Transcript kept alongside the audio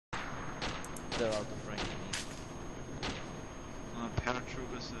they're out of range.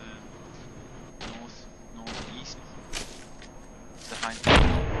 Paratroopers northeast. Behind.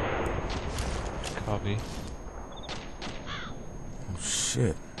 Copy. Oh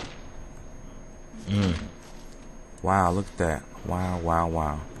shit. Wow, look at that. Wow, wow,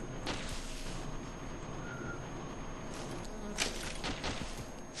 wow.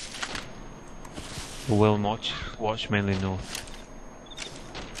 We'll watch mainly north.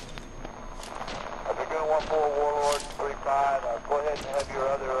 Dragoon 14 Warlord 35, go ahead and have your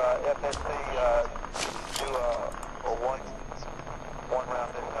other FSC do a one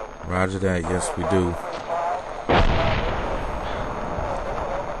round in note. Roger that, yes we do.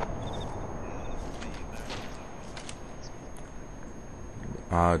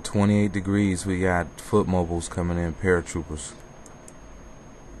 28 degrees, we got foot mobiles coming in, paratroopers.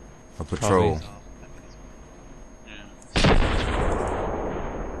 A patrol. Copy.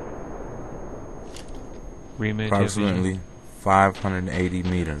 Approximately 580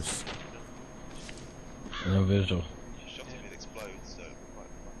 meters. No visual.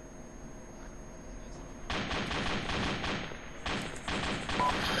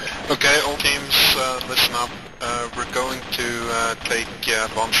 Okay, all teams, listen up. We're going to take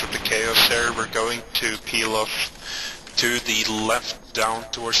advantage of the chaos here. We're going to peel off to the left down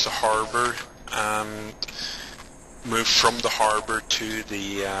towards the harbor and move from the harbor to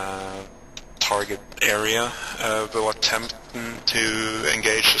the target area. We'll attempt to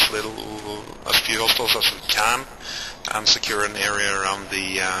engage as few hostiles as we can and secure an area around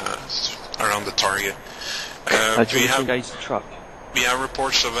the target. We have engaged the truck. We have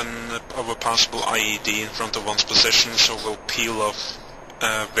reports of a possible IED in front of one's position, so we'll peel off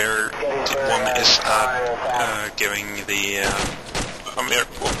where one is at, giving the air. Come back,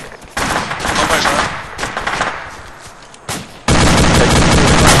 sir.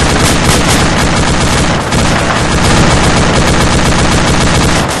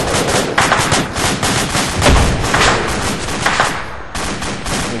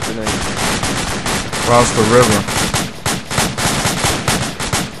 Across the river.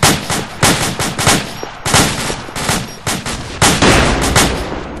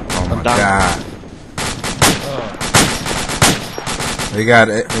 Oh my God. They got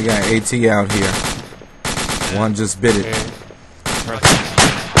AT out here. One just bit it.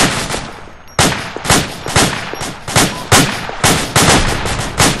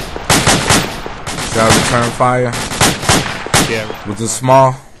 Shall I return fire? Yeah. With the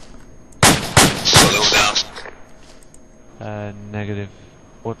small? Negative.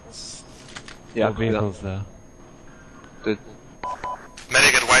 What's Yeah, what vehicles there? The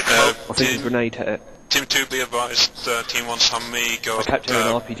Medic at White I think the grenade hit it. Team 2 be advised, Team 1's Humvee I got kept hearing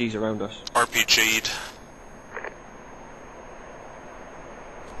RPGs around us. RPG'd.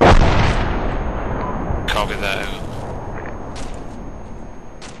 Copy that.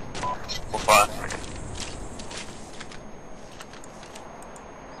 What?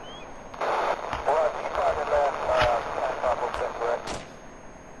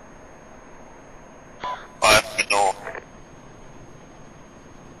 No.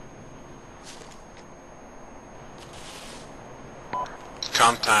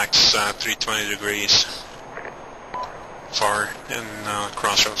 Contacts 320 degrees. Far in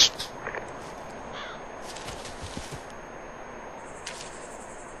crossroads.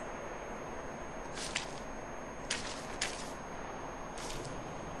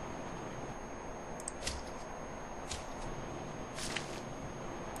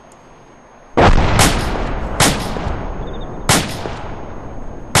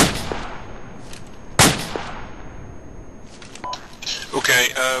 Okay,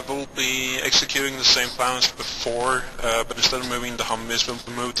 we'll be executing the same plan as before, but instead of moving the Humvees, we'll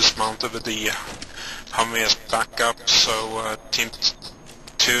move dismounted with the Humvee as backup. So Team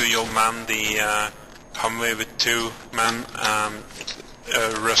 2, you'll man the Humvee with 2 men, and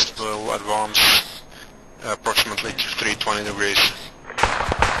rest will advance approximately to 320 degrees.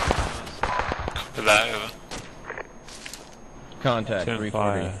 Copy that, over. Contact Turn 340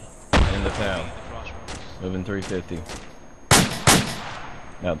 fire. in the town. Moving 350.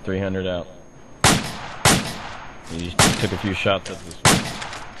 Out 300 out. You took a few shots at this one.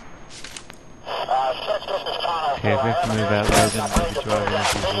 Okay, if we have to move out there, then maybe drive in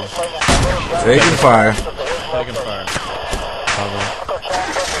RPG. Taking fire. Taking fire. Cover.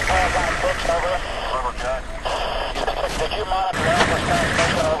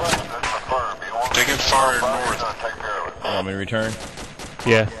 Taking fire north. You want me to return?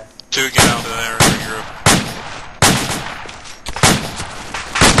 Yeah. 2, get out of there in Europe.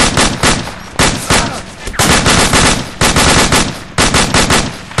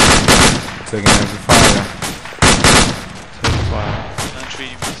 Taking heavy fire. Take fire.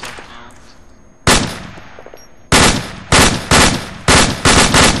 Entry missile.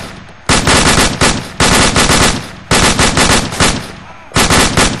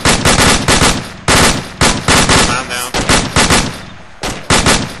 Man down.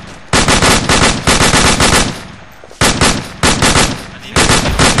 I need to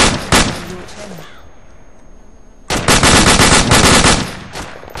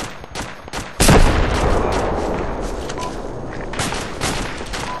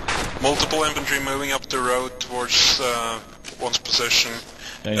Multiple infantry moving up the road towards one's position.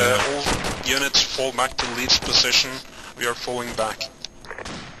 Yeah, yeah. All units fall back to Leeds position. We are falling back.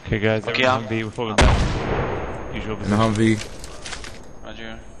 Okay, guys, Okay, everyone B, we're falling back. Usual In the position. Humvee.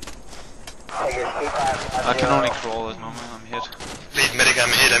 Roger. I can only crawl at the moment, I'm hit. Lead medic, I'm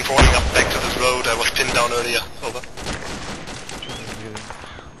hit. I'm falling up back to this road. I was pinned down earlier. Over.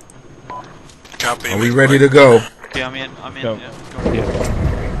 Copy. Are we ready to go? Okay, I'm in, Go. yeah. Go. Yeah.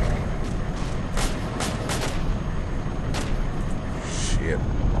 Shit.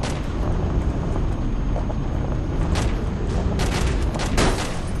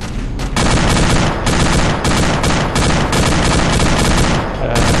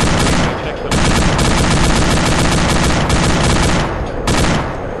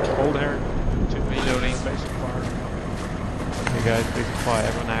 Hold here. Reloading. Basic fire. Okay, guys, basic fire.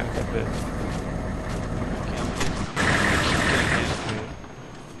 Everyone out a bit. Okay, I'm hit.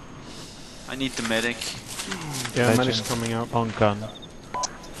 I need the medic. Yeah, medic's coming out. On gun.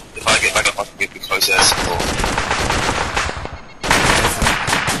 If I get back up, I can get you close air support.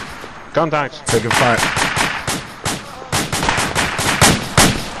 Contact. Taking fire.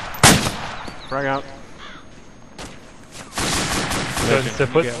 Frag out. Legend, step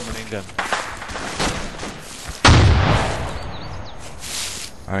foot. Gun.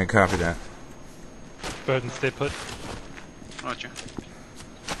 I didn't copy that. Burden, stay put. Roger.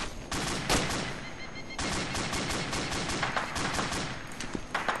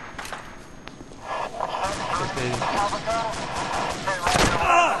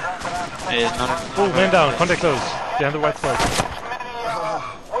 Oh, man down. Contact close. Behind the white spot.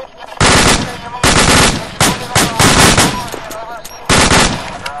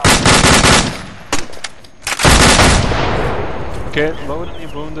 Okay, load any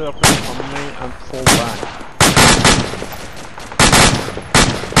wounded up in front of me and fall back.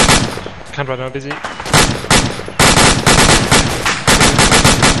 Can't right now, busy.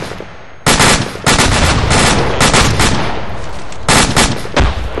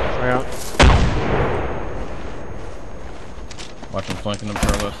 Frag out. Watch them flanking them to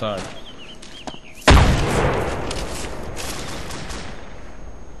our left side.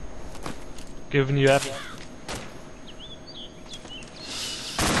 Giving you up.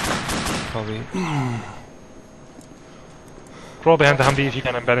 Probably. Crawl behind the Humvee if you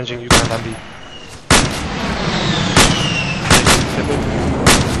can. I'm balancing you behind the Humvee.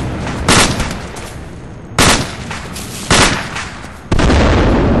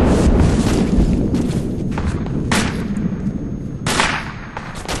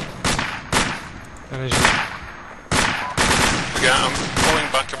 Okay, I'm pulling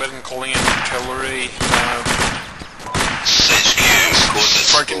back a bit and calling in artillery.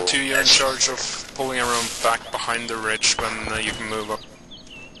 Parking 2, you're in charge of pulling around back behind the ridge when you can move up.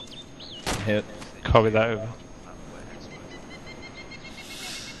 Hit. Copy that over.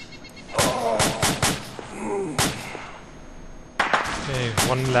 Okay,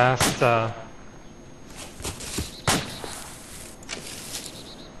 one last.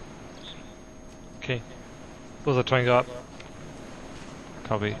 Okay, those are trying to go up.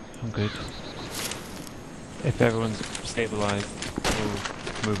 Copy. I'm good. If everyone's stabilized,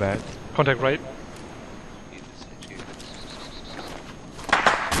 we'll move out. Contact right.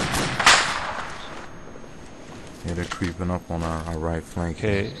 Yeah, they're creeping up on our right flank.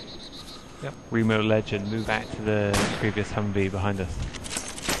 Okay. Yep. Remote legend, move back to the previous Humvee behind us.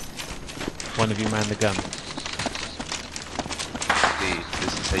 One of you man the gun.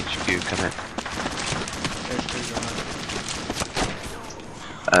 This is HQ, come in.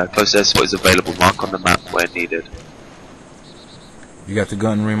 Close air support is available, mark on the map where needed. You got the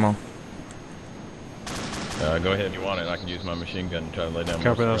gun, Remo? Go ahead if you want it. I can use my machine gun to try to lay down Copy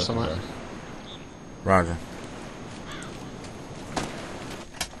most that of the somewhere. Roger.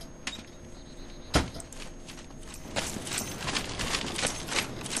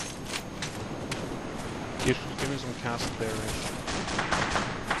 Give me some cast there,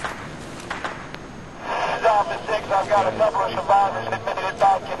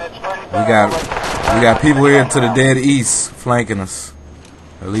 We got people here to the dead east flanking us.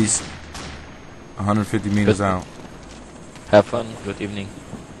 At least 150 meters Good. out. Have fun. Good evening.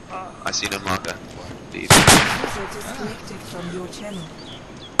 I see the marker. Leave. User disconnected from your channel.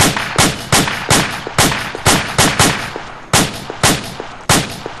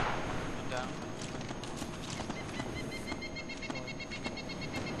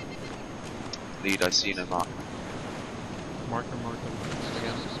 Lead, I see the marker. Marker.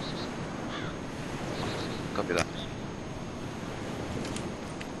 Again. Copy that.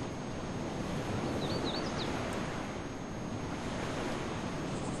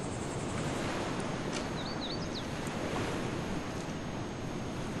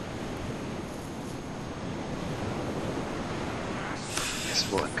 Yes,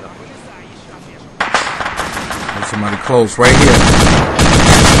 boy, copy. There's somebody close right here.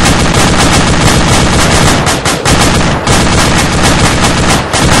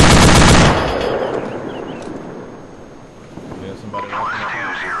 Yeah, somebody walking up.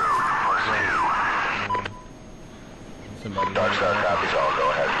 Somebody Dark Star copies all,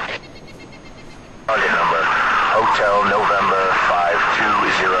 go ahead. Target number, Hotel November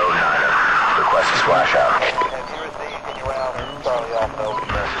 5209. Request a splash out. Have you received any rounds? Charlie also.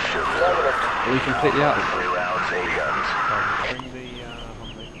 Message to visitor. Are we completely out? 3 rounds, 8 guns. Bring the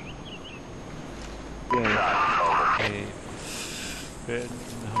Humvee. Yeah. Over. Okay. Good.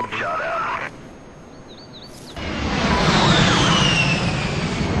 The Humvee. Shot out.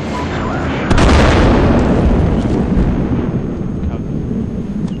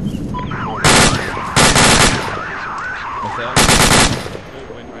 What's that?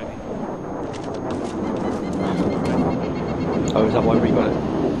 Wind ready. Oh, is that why we got it?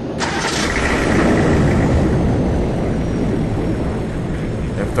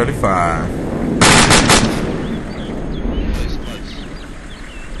 F-35. Close, close.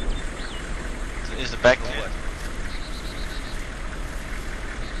 Is the back clear?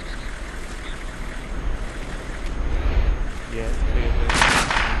 Yeah, it's clear.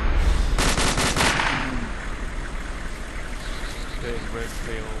 There's red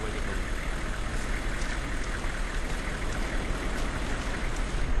clear all the way to the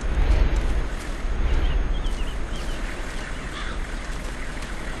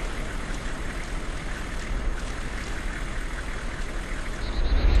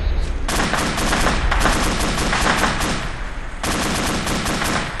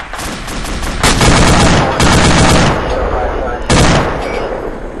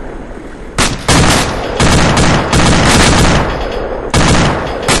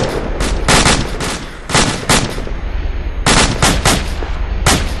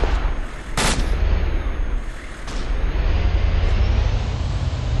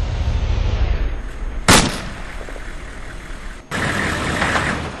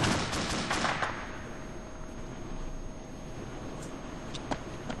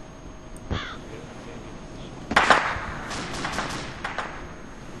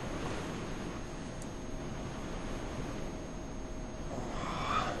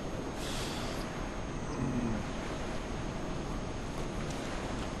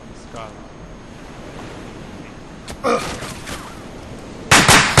skyline.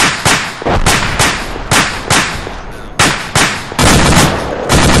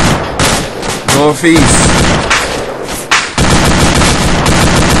 Northeast.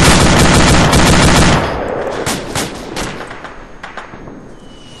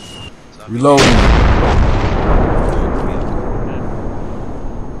 Reloading.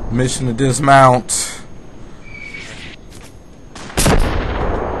 Mission to dismount.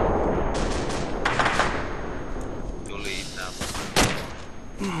 You'll lead now.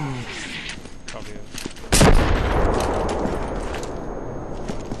 Copy it.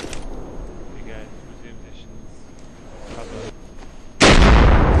 You guys resume missions. Cover.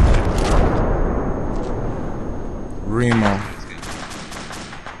 Remo.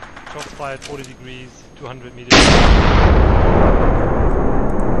 Shots fired 40 degrees, 200 meters.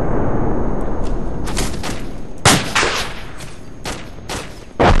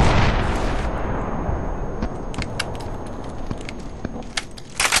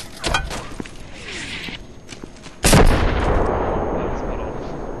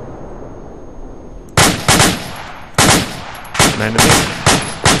 Man to me.